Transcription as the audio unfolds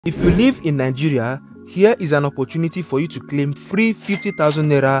If you live in Nigeria, here is an opportunity for you to claim free 50,000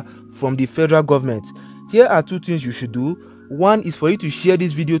 naira from the federal government. Here are two things you should do. One is for you to share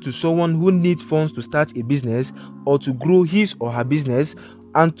this video to someone who needs funds to start a business or to grow his or her business.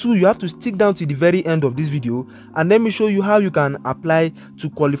 And two, you have to stick down to the very end of this video and let me show you how you can apply to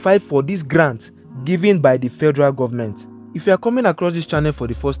qualify for this grant given by the federal government. If you are coming across this channel for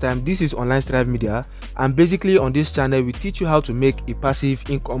the first time, this is Online Strive Media, and basically on this channel we teach you how to make a passive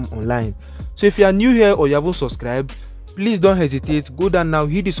income online. So if you are new here or you haven't subscribed, please don't hesitate, go down now,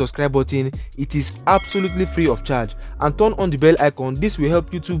 hit the subscribe button. It is absolutely free of charge, and turn on the bell icon. This will help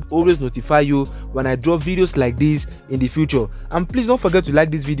YouTube always notify you when I drop videos like this in the future. And please don't forget to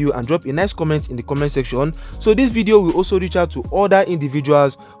like this video and drop a nice comment in the comment section, so this video will also reach out to other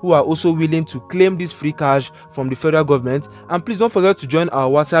individuals who are also willing to claim this free cash from the federal government. And please don't forget to join our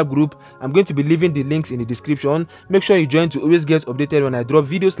WhatsApp group. I'm going to be leaving the links in the description. Make sure you join to always get updated when I drop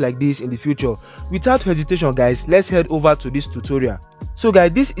videos like this in the future. Without hesitation guys, let's head over to this tutorial. So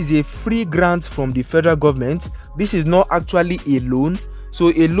guys, this is a free grant from the federal government. This is not actually a loan. So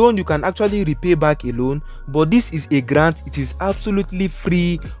a loan, you can actually repay back a loan, but this is a grant. It is absolutely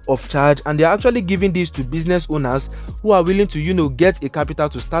free of charge, and they are actually giving this to business owners who are willing to get a capital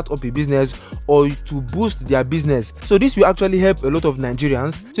to start up a business or to boost their business. So this will actually help a lot of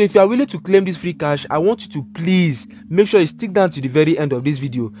Nigerians. So if you are willing to claim this free cash, I want you to please make sure you stick down to the very end of this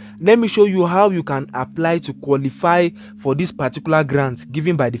video. Let me show you how you can apply to qualify for this particular grant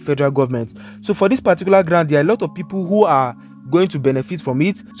given by the federal government. So for this particular grant, there are a lot of people who are going to benefit from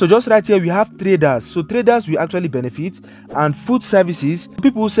it. So just right here we have traders. So traders will actually benefit, and food services,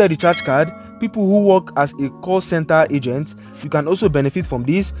 people who sell recharge card, people who work as a call center agent, you can also benefit from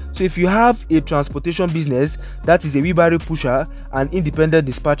this. So if you have a transportation business, that is a wheelbarrow pusher, an independent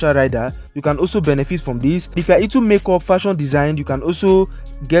dispatcher rider, you can also benefit from this. If you are into makeup, fashion design, you can also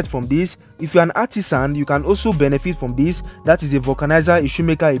get from this. If you're an artisan, you can also benefit from this. That is a vulcanizer, a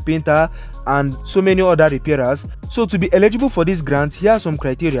shoemaker, a painter, and so many other repairers. So to be eligible for this grant, here are some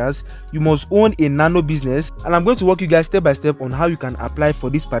criteria. You must own a nano business, and I'm going to walk you guys step by step on how you can apply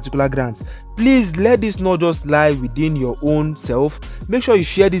for this particular grant. Please let this not just lie within your own self. Make sure you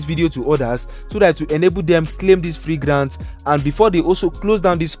share this video to others so that to enable them claim this free grant. And before they also close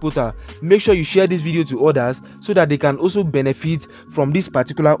down this portal, make sure you share this video to others so that they can also benefit from this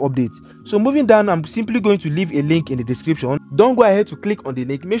particular update. So moving down, I'm simply going to leave a link in the description. Don't go ahead to click on the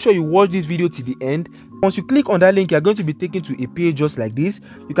link. Make sure you watch this video to the end. Once you click on that link, you're going to be taken to a page just like this.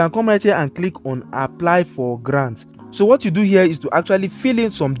 You can come right here and click on apply for grant. So what you do here is to actually fill in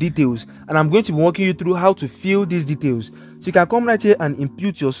some details, and I'm going to be walking you through how to fill these details. So you can come right here and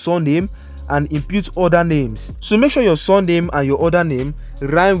input your surname and input other names. So make sure your surname and your other name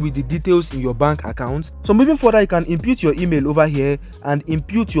rhyme with the details in your bank account. So moving further, you can input your email over here and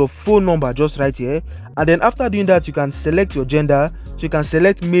input your phone number just right here. And then after doing that, you can select your gender. So you can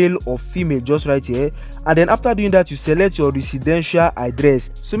select male or female just right here. And then after doing that, you select your residential address.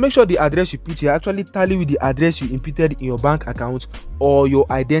 So make sure the address you put here actually tally with the address you inputted in your bank account or your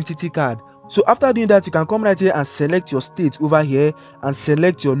identity card. So after doing that, you can come right here and select your state over here and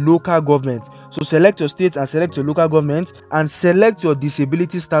select your local government. So select your state and select your local government and select your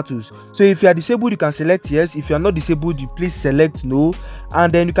disability status. So if you are disabled, you can select yes. If you are not disabled, you please select no.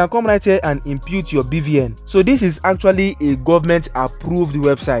 And then you can come right here and input your BVN. So this is actually a government approved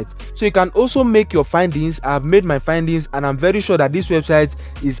website. So you can also make your findings. I have made my findings, and I'm very sure that this website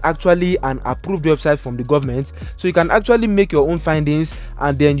is actually an approved website from the government. So you can actually make your own findings,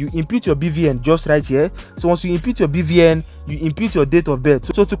 and then you input your BVN just right here. So once you input your BVN, you input your date of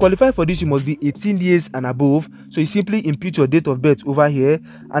birth. So to qualify for this, you must be 18 years and above. So you simply input your date of birth over here,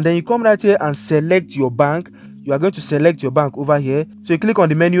 and then you come right here and select your bank. You are going to select your bank over here. So you click on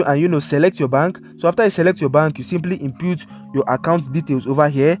the menu and select your bank. So after you select your bank, you simply input your account details over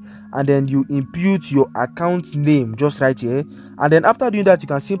here, and then you input your account name just right here. And then after doing that, you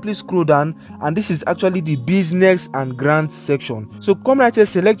can simply scroll down, and this is actually the business and grant section. So come right here,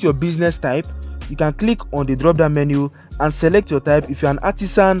 select your business type. You can click on the drop down menu and select your type. If you're an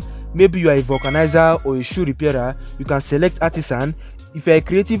artisan, maybe you are a vulcanizer or a shoe repairer, you can select artisan. If you're a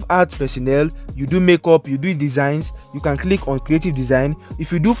creative arts personnel, you do makeup, you do designs, you can click on creative design.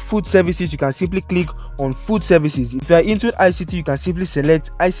 If you do food services, you can simply click on food services. If you are into ICT, you can simply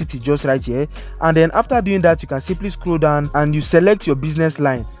select ICT just right here. And then after doing that, you can simply scroll down and you select your business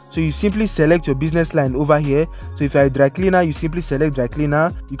line. So you simply select your business line over here. So if you're a dry cleaner, you simply select dry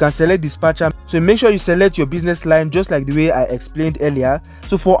cleaner. You can select dispatcher. So make sure you select your business line just like the way I explained earlier.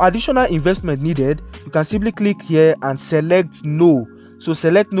 So for additional investment needed, you can simply click here and select no. So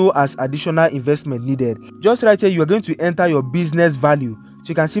select no as additional investment needed. Just right here, you are going to enter your business value. So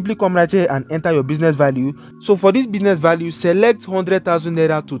you can simply come right here and enter your business value. So for this business value, select 100,000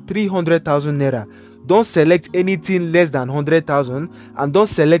 naira to 300,000 naira. Don't select anything less than 100,000 and don't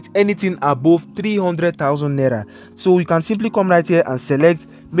select anything above 300,000 naira. So you can simply come right here and select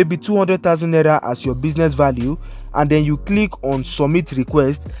maybe 200,000 naira as your business value, and then you click on submit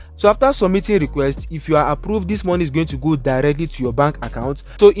request. So after submitting request, if you are approved, this money is going to go directly to your bank account.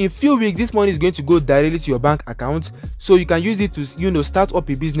 So in few weeks, this money is going to go directly to your bank account. So you can use it to start up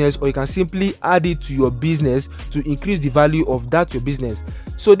a business, or you can simply add it to your business to increase the value of that your business.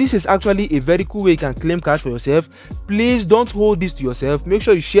 So this is actually a very cool way you can claim cash for yourself. Please don't hold this to yourself. Make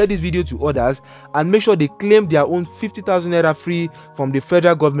sure you share this video to others and make sure they claim their own 50,000 naira free from the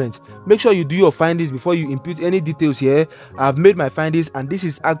federal government. Make sure you do your findings before you input any details here. I've made my findings, and this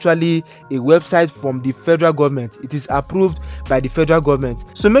is actually a website from the federal government. It is approved by the federal government.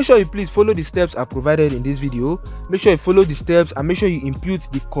 So make sure you please follow the steps I've provided in this video. Make sure you follow the steps and make sure you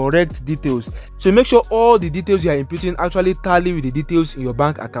input the correct details. So make sure all the details you are inputting actually tally with the details in your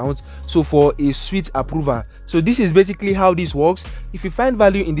bank account, so for a sweet approval. So this is basically how this works. If you find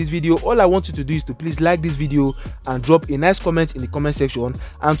value in this video, all I want you to do is to please like this video and drop a nice comment in the comment section,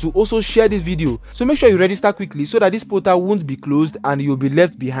 and to also share this video. So make sure you register quickly so that this portal won't be closed and you'll be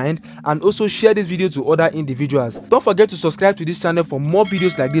left behind, and also share this video to other individuals. Don't forget to subscribe to this channel for more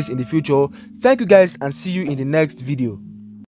videos like this in the future. Thank you guys, and see you in the next video.